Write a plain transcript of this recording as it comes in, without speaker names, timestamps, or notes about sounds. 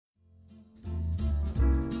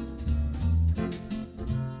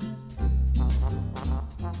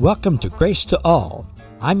Welcome to Grace to All.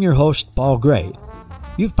 I'm your host, Paul Gray.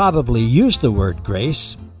 You've probably used the word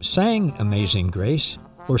grace, sang Amazing Grace,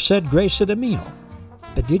 or said grace at a meal.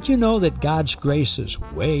 But did you know that God's grace is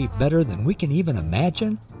way better than we can even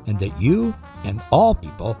imagine, and that you and all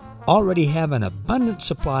people already have an abundant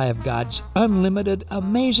supply of God's unlimited,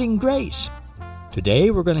 amazing grace? Today,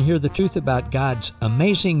 we're going to hear the truth about God's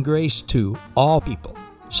amazing grace to all people.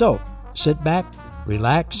 So, sit back,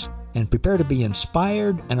 relax, and prepare to be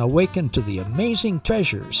inspired and awakened to the amazing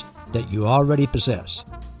treasures that you already possess.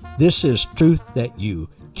 This is truth that you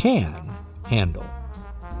can handle.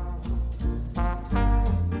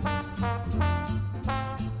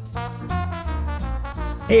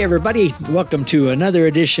 Hey everybody, welcome to another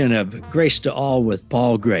edition of Grace to All with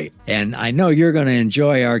Paul Gray. And I know you're going to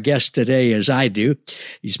enjoy our guest today as I do.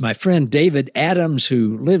 He's my friend David Adams,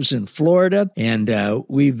 who lives in Florida, and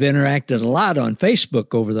we've interacted a lot on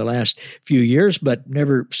Facebook over the last few years, but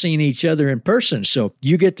never seen each other in person. So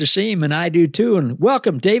you get to see him, and I do too. And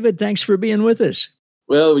welcome, David. Thanks for being with us.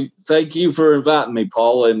 Well, thank you for inviting me,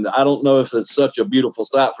 Paul. And I don't know if it's such a beautiful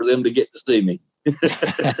sight for them to get to see me.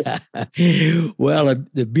 Well,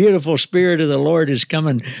 the beautiful Spirit of the Lord is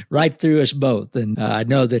coming right through us both, and I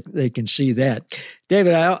know that they can see that.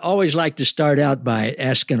 David, I always like to start out by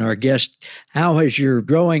asking our guest, how has your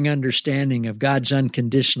growing understanding of God's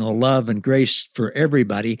unconditional love and grace for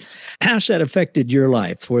everybody, how's that affected your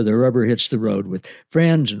life where the rubber hits the road with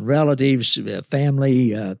friends and relatives,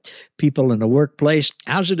 family, people in the workplace?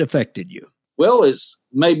 How's it affected you? Well, it's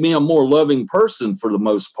made me a more loving person for the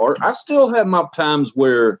most part. I still have my times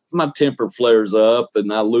where my temper flares up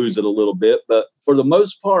and I lose it a little bit. But for the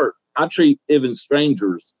most part, I treat even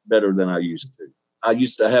strangers better than I used to. I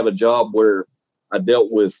used to have a job where I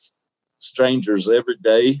dealt with strangers every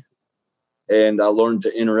day, and I learned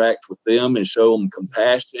to interact with them and show them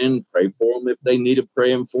compassion, pray for them if they needed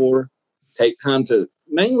praying for, take time to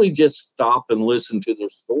mainly just stop and listen to their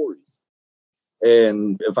stories.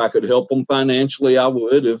 And if I could help them financially, I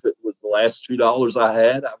would. If it was the last $2 I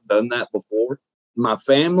had, I've done that before. My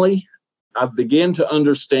family, I've begun to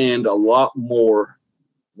understand a lot more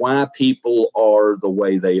why people are the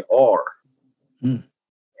way they are.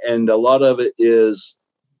 And a lot of it is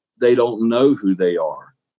they don't know who they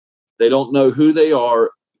are. They don't know who they are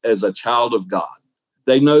as a child of God.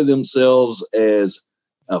 They know themselves as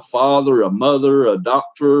a father, a mother, a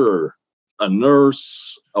doctor, or a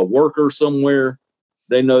nurse, a worker somewhere.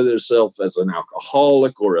 They know themselves as an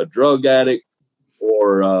alcoholic or a drug addict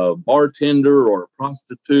or a bartender or a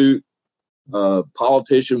prostitute, a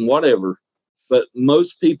politician, whatever. But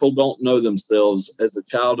most people don't know themselves as a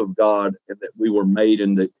child of God, and that we were made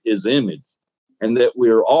in His image, and that we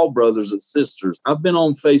are all brothers and sisters. I've been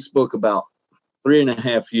on Facebook about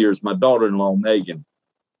 3.5 years. My daughter-in-law, Megan,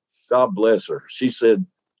 God bless her, she said,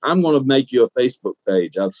 I'm going to make you a Facebook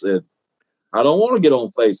page. I've said, I don't want to get on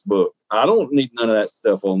Facebook. I don't need none of that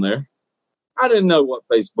stuff on there. I didn't know what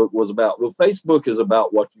Facebook was about. Well, Facebook is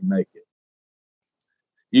about what you make it.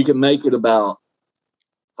 You can make it about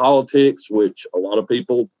politics, which a lot of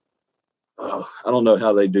people, I don't know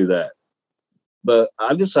how they do that. But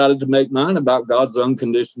I decided to make mine about God's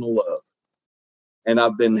unconditional love. And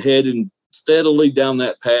I've been heading steadily down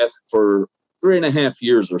that path for 3.5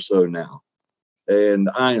 years or so now. And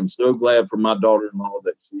I am so glad for my daughter-in-law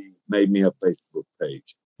that she made me a Facebook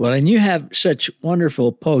page. Well, and you have such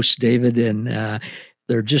wonderful posts, David, and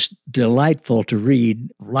they're just delightful to read.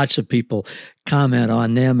 Lots of people comment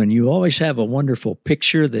on them, and you always have a wonderful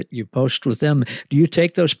picture that you post with them. Do you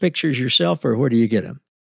take those pictures yourself, or where do you get them?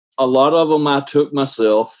 A lot of them I took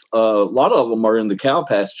myself. A lot of them are in the cow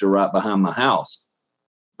pasture right behind my house.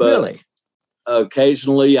 But really?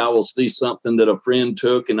 Occasionally I will see something that a friend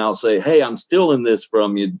took, and I'll say, hey, I'm stealing this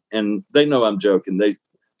from you. And they know I'm joking.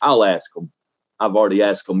 I'll ask them. I've already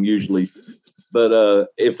asked them usually. But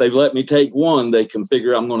if they let me take one, they can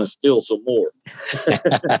figure I'm going to steal some more.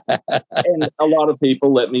 And a lot of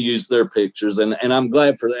people let me use their pictures. And I'm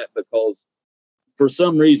glad for that, because for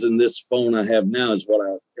some reason, this phone I have now is what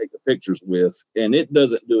I take the pictures with. And it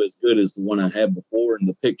doesn't do as good as the one I had before. And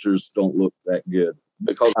the pictures don't look that good,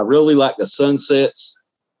 because I really like the sunsets.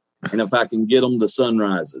 And if I can get them, the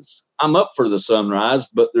sunrises. I'm up for the sunrise,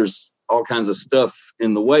 but there's all kinds of stuff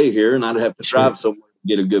in the way here, and I'd have to drive somewhere to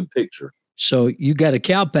get a good picture. So you got a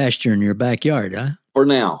cow pasture in your backyard, huh? For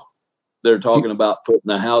now. They're talking about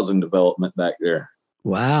putting a housing development back there.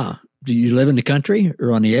 Wow. Do you live in the country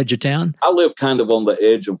or on the edge of town? I live kind of on the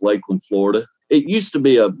edge of Lakeland, Florida. It used to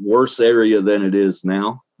be a worse area than it is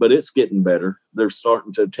now, but it's getting better. They're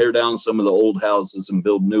starting to tear down some of the old houses and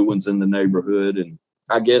build new ones in the neighborhood. And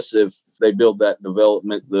I guess if they build that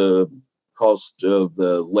development, the cost of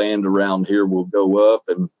the land around here will go up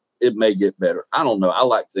and it may get better. I don't know. I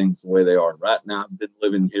like things the way they are. Right now, I've been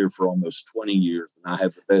living here for almost 20 years, and I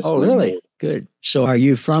have the best. Oh, really? Good. So are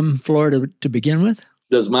you from Florida to begin with?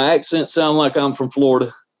 Does my accent sound like I'm from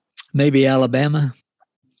Florida? Maybe Alabama,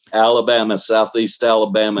 southeast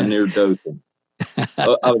Alabama, near Dothan. I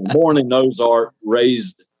was born in Ozark,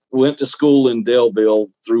 went to school in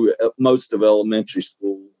Delville through most of elementary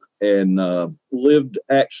school, and lived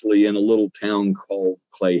actually in a little town called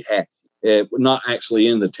Clayhatchee. Not actually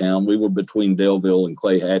in the town. We were between Delville and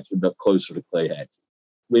Clayhatchee, but closer to Clayhatchee.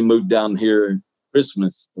 We moved down here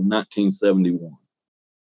Christmas of 1971.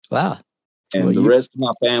 Wow. And the rest of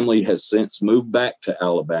my family has since moved back to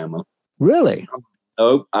Alabama. Really?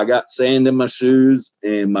 Nope. I got sand in my shoes,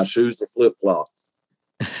 and my shoes are flip-flops.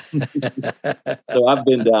 So I've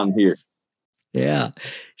been down here. Yeah.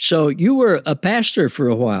 So you were a pastor for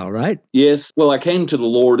a while, right? Yes. Well, I came to the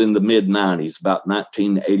Lord in the mid-90s, about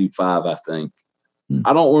 1985, I think.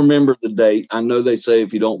 I don't remember the date. I know they say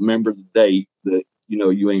if you don't remember the date that,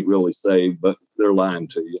 you ain't really saved, but they're lying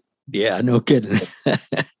to you. Yeah, no kidding.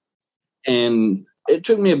 And it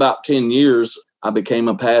took me about 10 years. I became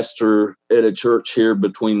a pastor at a church here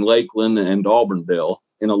between Lakeland and Auburndale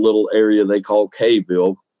in a little area they call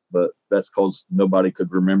Kville, but that's because nobody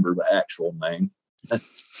could remember the actual name.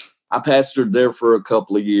 I pastored there for a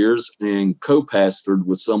couple of years and co-pastored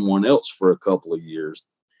with someone else for a couple of years.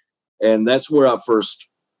 And that's where I first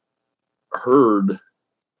heard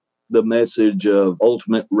the message of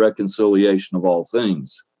ultimate reconciliation of all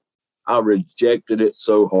things. I rejected it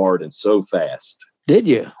so hard and so fast. Did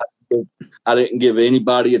you? I didn't give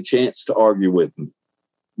anybody a chance to argue with me.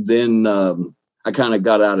 Then I kind of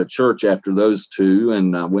got out of church after those two,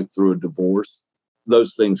 and I went through a divorce.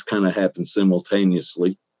 Those things kind of happened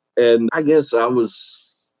simultaneously. And I guess I'm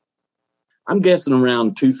guessing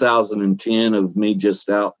around 2010 of me just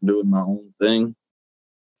out doing my own thing.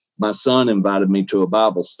 My son invited me to a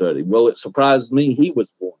Bible study. Well, it surprised me he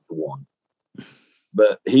was born to one.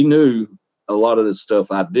 But he knew a lot of the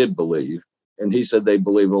stuff I did believe. And he said they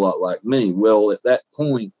believe a lot like me. Well, at that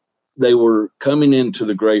point, they were coming into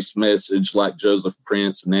the grace message like Joseph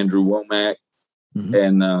Prince and Andrew Womack. Mm-hmm.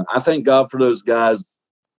 And I thank God for those guys.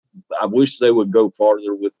 I wish they would go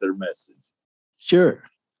farther with their message. Sure.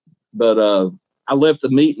 But I left the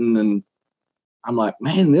meeting and I'm like,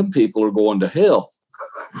 man, them people are going to hell.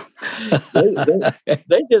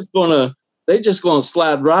 they just gonna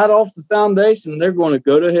slide right off the foundation. They're going to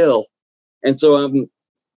go to hell. And so I'm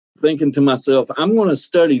thinking to myself, I'm going to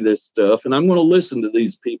study this stuff and I'm going to listen to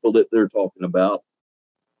these people that they're talking about,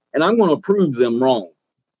 and I'm going to prove them wrong.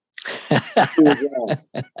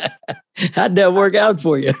 How'd that work out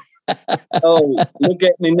for you? Oh, look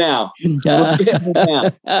at me now. Look at me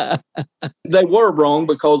now. They were wrong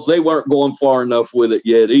because they weren't going far enough with it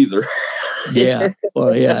yet either. Yeah.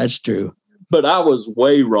 Well, yeah, that's true. But I was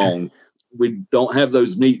way wrong. We don't have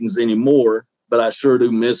those meetings anymore, but I sure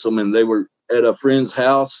do miss them. And they were at a friend's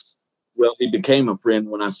house. Well, he became a friend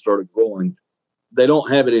when I started going. They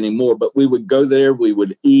don't have it anymore, but we would go there. We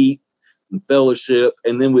would eat and fellowship,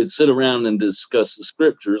 and then we'd sit around and discuss the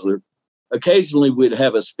scriptures. Or occasionally we'd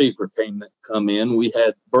have a speaker come in. We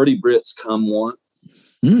had Bertie Britz come once,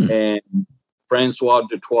 and Francois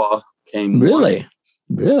Dutoit came once.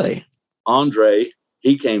 Really? Andre,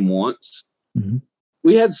 he came once. Mm-hmm.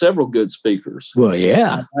 We had several good speakers. Well,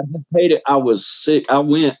 yeah. I just hated. I was sick. I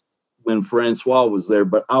went when Francois was there,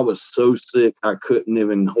 but I was so sick I couldn't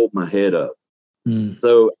even hold my head up.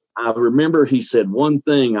 So I remember he said one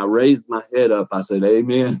thing. I raised my head up. I said,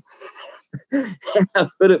 "Amen." And I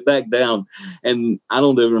put it back down, and I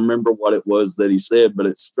don't even remember what it was that he said, but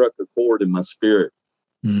it struck a chord in my spirit.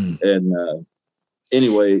 And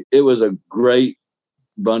anyway, it was a great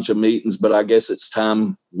bunch of meetings, but I guess its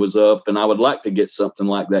time was up, and I would like to get something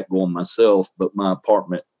like that going myself, but my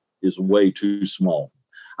apartment is way too small.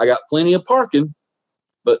 I got plenty of parking,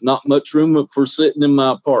 but not much room for sitting in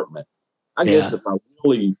my apartment. I guess if I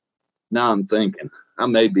really, now I'm thinking, I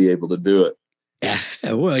may be able to do it.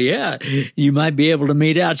 Yeah. Well, yeah, you might be able to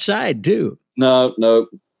meet outside too. No.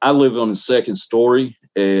 I live on the second story,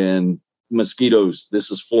 and mosquitoes. This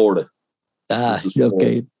is Florida.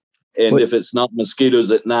 Okay. And if it's not mosquitoes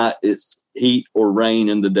at night, it's heat or rain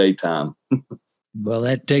in the daytime. Well,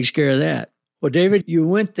 that takes care of that. Well, David, you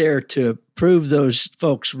went there to prove those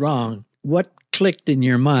folks wrong. What clicked in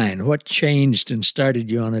your mind? What changed and started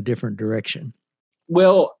you on a different direction?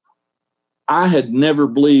 Well, I had never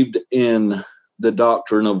believed in the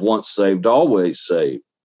doctrine of once saved, always saved.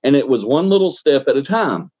 And it was one little step at a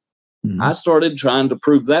time. Mm-hmm. I started trying to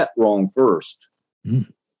prove that wrong first.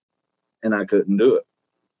 And I couldn't do it.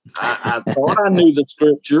 I thought I knew the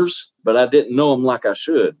scriptures, but I didn't know them like I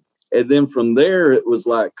should. And then from there, it was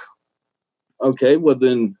like, okay, well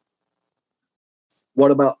then,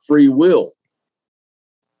 what about free will?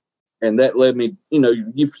 And that led me,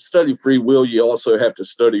 you study free will, you also have to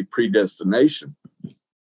study predestination.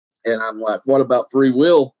 And I'm like, what about free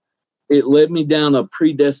will? It led me down a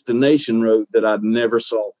predestination road that I never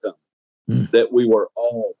saw come, that we were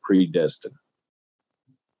all predestined.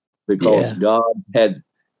 Because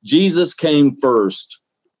Jesus came first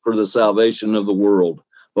for the salvation of the world.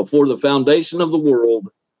 Before the foundation of the world,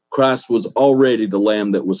 Christ was already the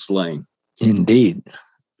Lamb that was slain. Indeed.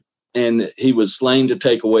 And he was slain to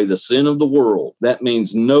take away the sin of the world. That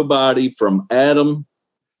means nobody from Adam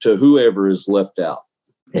to whoever is left out.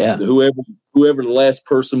 Yeah. Whoever the last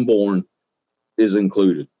person born is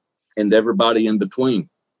included, and everybody in between,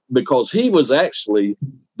 because he was actually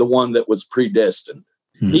the one that was predestined.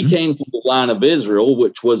 Mm-hmm. He came from the line of Israel,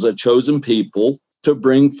 which was a chosen people to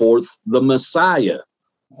bring forth the Messiah.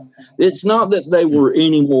 It's not that they were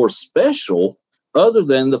any more special other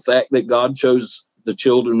than the fact that God chose the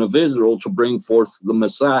children of Israel to bring forth the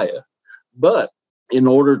Messiah. But in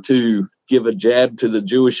order to give a jab to the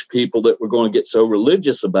Jewish people that were going to get so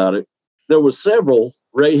religious about it, there were several,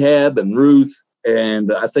 Rahab and Ruth,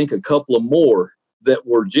 and I think a couple of more that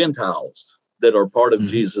were Gentiles that are part of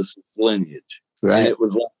Jesus' lineage. Right. And it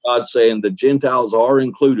was like God saying, the Gentiles are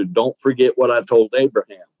included. Don't forget what I told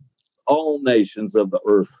Abraham. All nations of the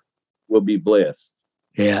earth will be blessed.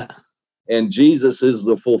 Yeah. And Jesus is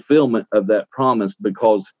the fulfillment of that promise,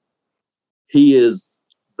 because he is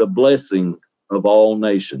the blessing of all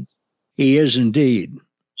nations. He is indeed.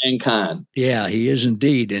 Mankind. Yeah, he is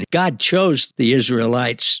indeed. And God chose the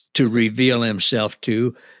Israelites to reveal himself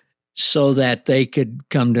to, so that they could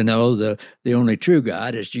come to know the only true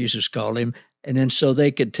God, as Jesus called him, and then so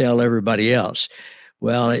they could tell everybody else.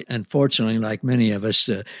 Well, unfortunately, like many of us,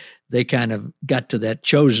 they kind of got to that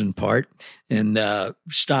chosen part and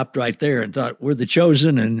stopped right there and thought, we're the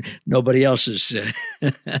chosen and nobody else is.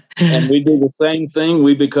 And we do the same thing.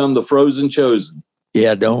 We become the frozen chosen.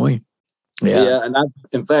 Yeah, don't we? Yeah. And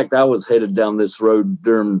in fact, I was headed down this road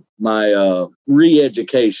during my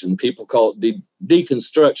re-education. People call it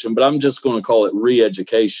deconstruction, but I'm just going to call it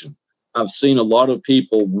re-education. I've seen a lot of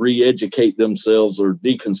people re-educate themselves or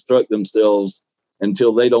deconstruct themselves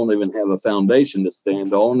until they don't even have a foundation to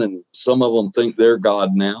stand on. And some of them think they're God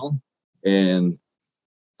now. And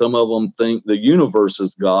some of them think the universe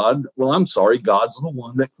is God. Well, I'm sorry, God's the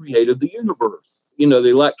one that created the universe.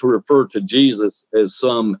 They like to refer to Jesus as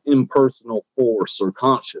some impersonal force or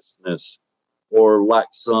consciousness, or like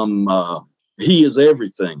some, he is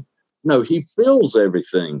everything. No, he fills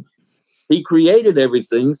everything. He created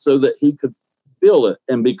everything so that he could fill it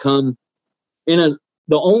and become, the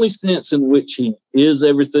only sense in which he is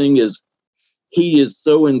everything is he is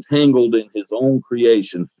so entangled in his own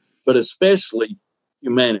creation, but especially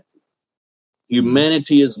humanity.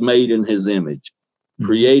 Humanity is made in his image,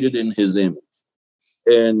 created in his image.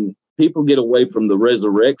 And people get away from the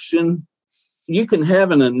resurrection. You can have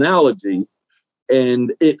an analogy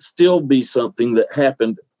and it still be something that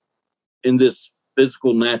happened in this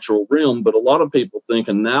physical, natural realm. But a lot of people think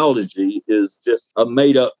analogy is just a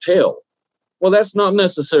made up tale. Well, that's not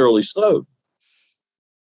necessarily so,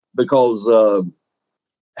 because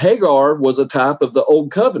Hagar was a type of the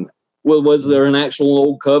old covenant. Well, was there an actual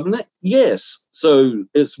old covenant? Yes. So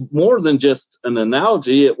it's more than just an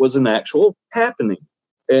analogy. It was an actual happening.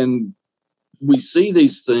 And we see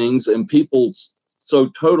these things and people so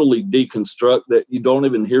totally deconstruct that you don't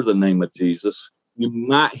even hear the name of Jesus. You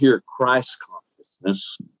might hear Christ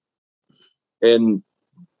consciousness, and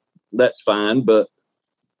that's fine, but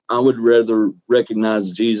I would rather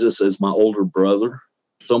recognize Jesus as my older brother,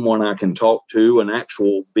 someone I can talk to, an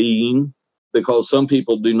actual being, because some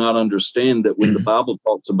people do not understand that when the Bible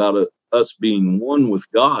talks about us being one with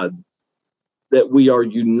God, that we are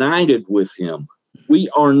united with him. We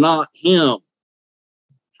are not him.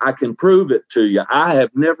 I can prove it to you. I have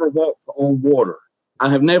never walked on water. I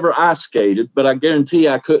have never ice skated, but I guarantee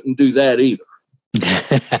I couldn't do that either.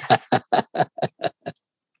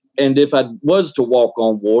 And if I was to walk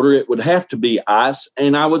on water, it would have to be ice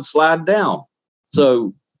and I would slide down.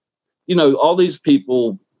 So, all these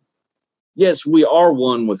people, yes, we are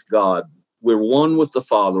one with God. We're one with the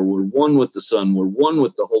Father. We're one with the Son. We're one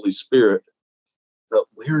with the Holy Spirit. But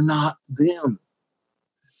we're not them.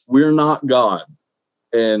 We're not God.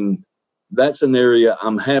 And that's an area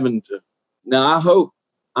I'm having to. Now,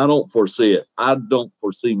 I don't foresee it. I don't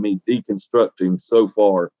foresee me deconstructing so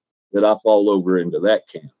far that I fall over into that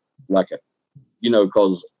camp.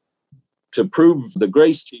 Because to prove the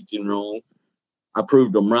grace teaching wrong, I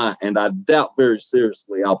proved them right. And I doubt very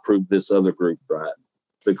seriously I'll prove this other group right,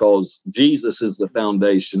 because Jesus is the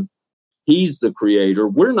foundation. He's the creator.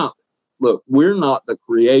 We're not the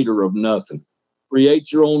creator of nothing.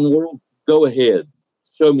 Create your own world. Go ahead.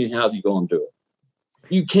 Show me how you're going to do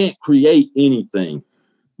it. You can't create anything.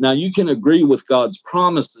 Now, you can agree with God's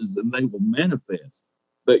promises and they will manifest,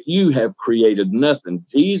 but you have created nothing.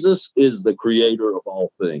 Jesus is the creator of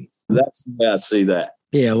all things. That's the way I see that.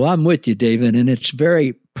 Yeah, well, I'm with you, David, and it's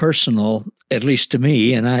very personal, at least to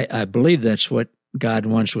me, and I believe that's what God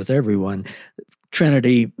wants with everyone.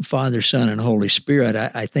 Trinity, Father, Son, and Holy Spirit.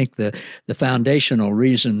 I think the foundational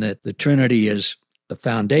reason that the Trinity is the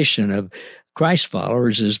foundation of Christ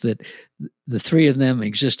followers is that the three of them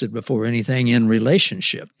existed before anything in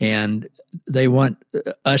relationship, and they want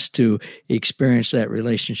us to experience that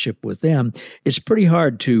relationship with them. It's pretty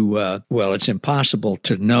hard to, it's impossible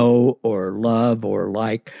to know or love or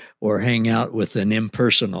like or hang out with an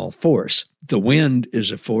impersonal force. The wind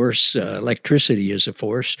is a force, electricity is a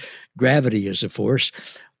force, gravity is a force.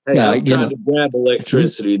 Hey, I'm trying to grab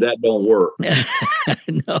electricity. That don't work.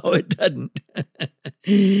 No, it doesn't.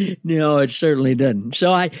 No, it certainly doesn't.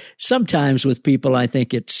 So sometimes with people, I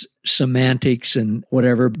think it's semantics and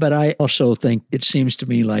whatever, but I also think it seems to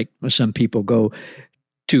me like some people go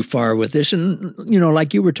too far with this. And,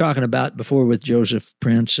 like you were talking about before with Joseph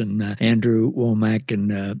Prince and Andrew Womack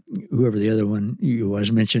and whoever the other one you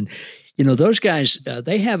was mentioned, those guys,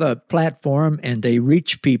 they have a platform and they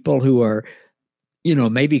reach people who are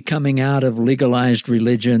maybe coming out of legalized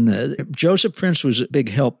religion. Joseph Prince was a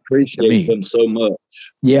big help to me. Appreciate him so much.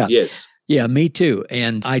 Yeah. Yes. Yeah, me too.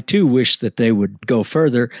 And I too wish that they would go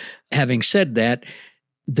further. Having said that,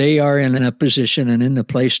 they are in a position and in a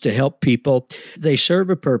place to help people. They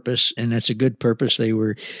serve a purpose, and that's a good purpose. They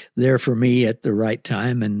were there for me at the right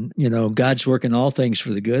time. And, God's working all things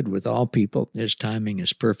for the good with all people. His timing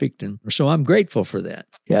is perfect. And so I'm grateful for that.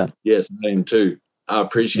 Yeah. Yes, I am too. I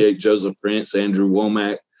appreciate Joseph Prince, Andrew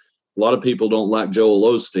Womack. A lot of people don't like Joel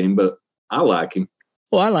Osteen, but I like him.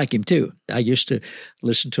 Well, I like him too. I used to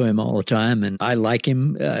listen to him all the time, and I like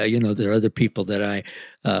him. There are other people that I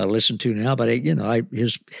listen to now, but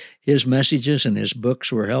his messages and his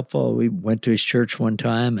books were helpful. We went to his church one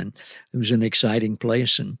time, and it was an exciting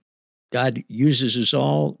place. And God uses us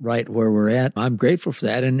all right where we're at. I'm grateful for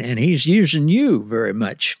that, and He's using you very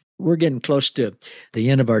much. We're getting close to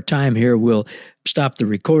the end of our time here. We'll stop the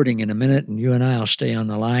recording in a minute, and you and I will stay on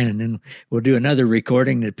the line, and then we'll do another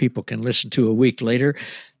recording that people can listen to a week later.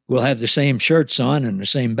 We'll have the same shirts on and the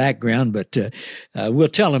same background, but we'll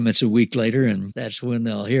tell them it's a week later, and that's when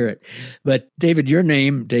they'll hear it. But David, your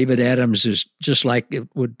name, David Adams, is just like it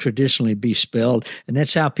would traditionally be spelled, and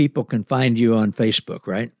that's how people can find you on Facebook,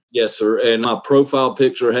 right? Yes, sir. And my profile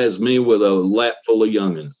picture has me with a lap full of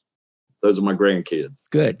youngins. Those are my grandkids.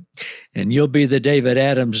 Good. And you'll be the David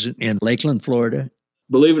Adams in Lakeland, Florida?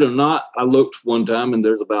 Believe it or not, I looked one time and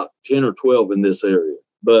there's about 10 or 12 in this area.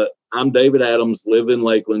 But I'm David Adams, live in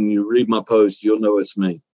Lakeland. You read my post, you'll know it's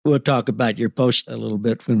me. We'll talk about your post a little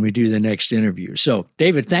bit when we do the next interview. So,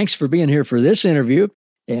 David, thanks for being here for this interview.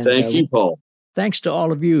 And thank you, Paul. Thanks to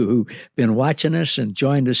all of you who've been watching us and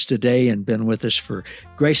joined us today and been with us for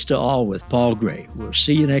Grace to All with Paul Gray. We'll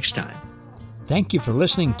see you next time. Thank you for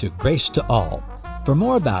listening to Grace to All. For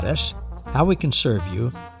more about us, how we can serve you,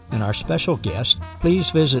 and our special guest, please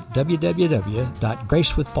visit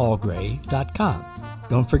www.gracewithpaulgray.com.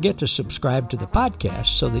 Don't forget to subscribe to the podcast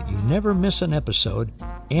so that you never miss an episode,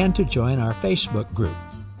 and to join our Facebook group,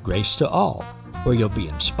 Grace to All, where you'll be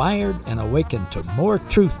inspired and awakened to more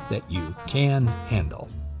truth that you can handle.